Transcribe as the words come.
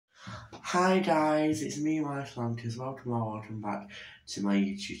Hi guys, it's me, Ankers. Welcome back to my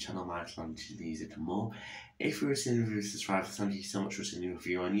YouTube channel, Ankers Music and More. If you're a new subscriber, thank you so much for sending a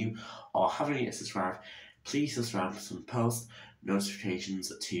review on you, or haven't yet subscribed, please subscribe for some post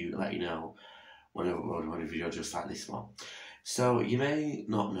notifications to let you know when I upload a video just like this one. So you may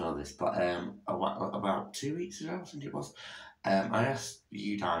not know this, but about 2 weeks ago, I think it was, I asked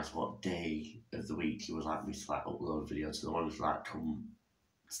you guys what day of the week you would like me to upload a video to the ones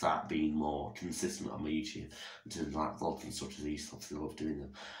start being more consistent on my YouTube in terms of vlogs and such as these. Obviously, I love doing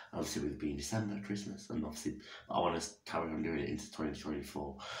them. Obviously, with it being December, Christmas, and obviously, I want to carry on doing it into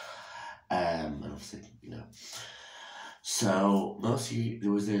 2024. And obviously, So, mostly,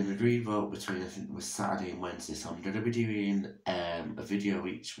 there was an agreed vote between, I think it was Saturday and Wednesday, so I'm going to be doing a video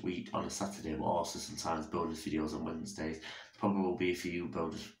each week on a Saturday, but also sometimes bonus videos on Wednesdays. There probably will be a few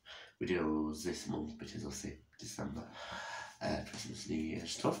bonus videos this month, because obviously, December. Christmas, New Year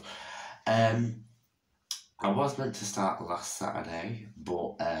stuff. I was meant to start last Saturday,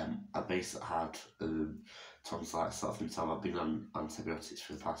 but I basically had tonsillitis sort of myself. I've been on antibiotics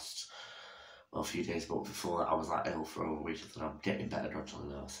for the past few days, but before that I was ill for over a week, and I'm getting better gradually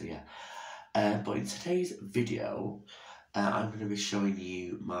now, so yeah. But in today's video, I'm going to be showing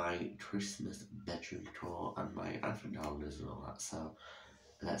you my Christmas bedroom tour and my advent calendars and all that, so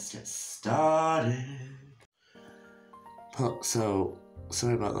let's get started. So,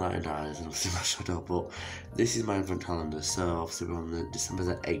 sorry about the light and eyes and obviously my shadow, but this is my advent calendar. So obviously we're on December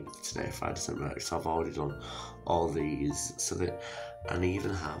the 8th today, Friday, December 8th, so I've already done all these, so that, and I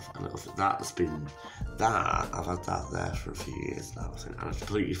even have a little, I've had that there for a few years now, and I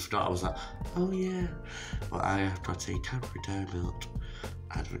completely forgot. I was like, oh yeah, but I have got a Cadbury Dairy Milk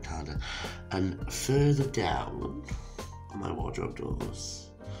advent calendar, and further down on my wardrobe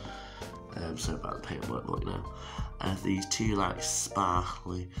doors, sorry about the paperwork, but I have these two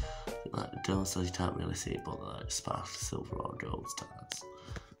sparkly doors, so you can't really see it, but they're sparkly silver or gold stars.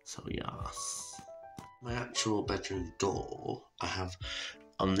 So yes. My actual bedroom door, I have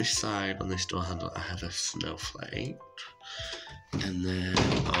on this side, on this door handle, I have a snowflake, and then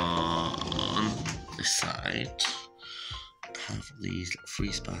on this side, I have these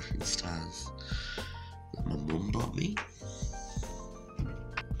 3 sparkling stars that my mum bought me.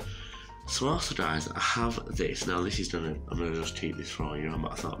 So also guys, I have this. Now this is I'm gonna just keep this for you,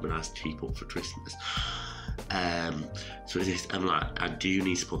 but I thought it'd be nice to keep up for Christmas. So this, I do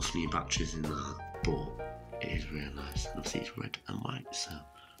need to put some new batteries in that, but it is really nice. And see it's red and white, so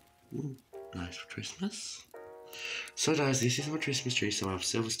nice for Christmas. So guys, this is my Christmas tree. So I have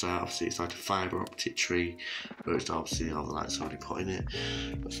silver star, obviously it's like a fibre optic tree, but it's obviously all the lights already put in it.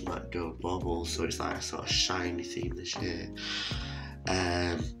 Got some gold baubles, so it's a sort of shiny theme this year.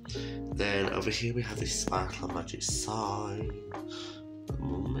 Then over here we have this sparkle magic sign that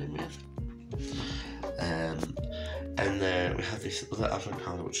Mum made me. And then we have this other advent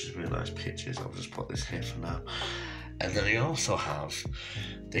calendar, which is really nice pictures. I'll just put this here for now. And then we also have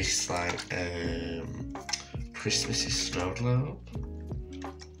this Christmassy snow globe.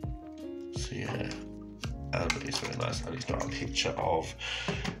 So yeah, and it's really nice. And it's got a picture of,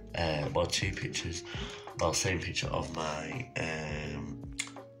 two pictures. Well, same picture of my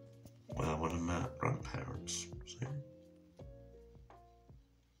one of my grandparents. So.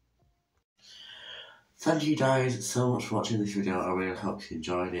 Thank you guys so much for watching this video. I really hope you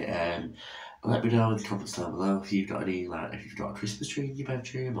enjoyed it. Let me know in the comments down below if you've got any if you've got a Christmas tree in your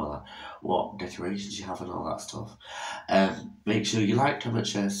bedroom, or what decorations you have and all that stuff. Make sure you like, comment,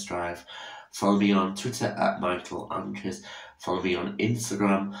 share, subscribe. Follow me on Twitter at Michael Ankers. Follow me on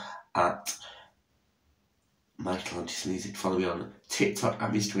Instagram at Michael Ankers Music. Follow me on TikTok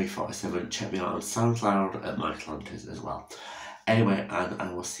at Mystery47. Check me out on SoundCloud at Michael Ankers as well. Anyway, and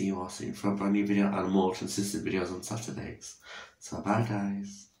I will see you all soon for a brand new video and more consistent videos on Saturdays. So bye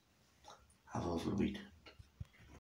guys. Have a lovely week.